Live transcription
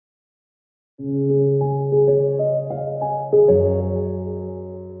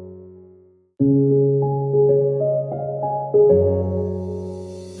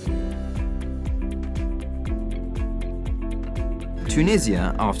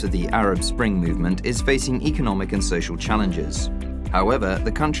Tunisia, after the Arab Spring movement, is facing economic and social challenges. However,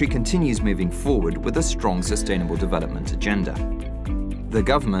 the country continues moving forward with a strong sustainable development agenda. The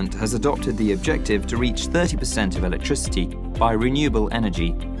government has adopted the objective to reach 30% of electricity by renewable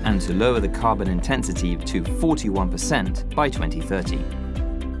energy and to lower the carbon intensity to 41% by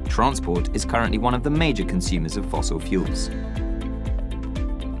 2030. Transport is currently one of the major consumers of fossil fuels.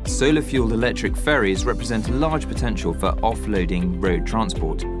 Solar-fueled electric ferries represent a large potential for offloading road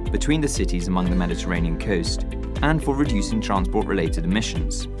transport between the cities along the Mediterranean coast and for reducing transport-related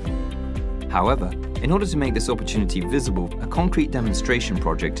emissions. However, in order to make this opportunity visible, a concrete demonstration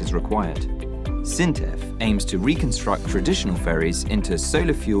project is required. SINTEF aims to reconstruct traditional ferries into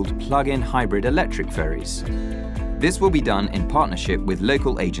solar-fueled plug-in hybrid electric ferries. This will be done in partnership with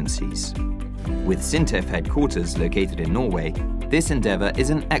local agencies. With SINTEF headquarters located in Norway, this endeavour is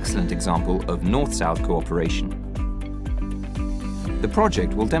an excellent example of North-South cooperation. The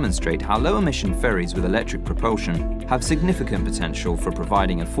project will demonstrate how low-emission ferries with electric propulsion have significant potential for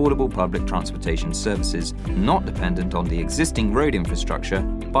providing affordable public transportation services not dependent on the existing road infrastructure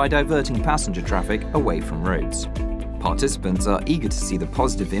by diverting passenger traffic away from roads. Participants are eager to see the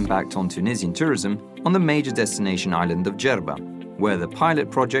positive impact on Tunisian tourism on the major destination island of Djerba, where the pilot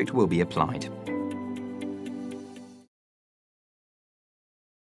project will be applied.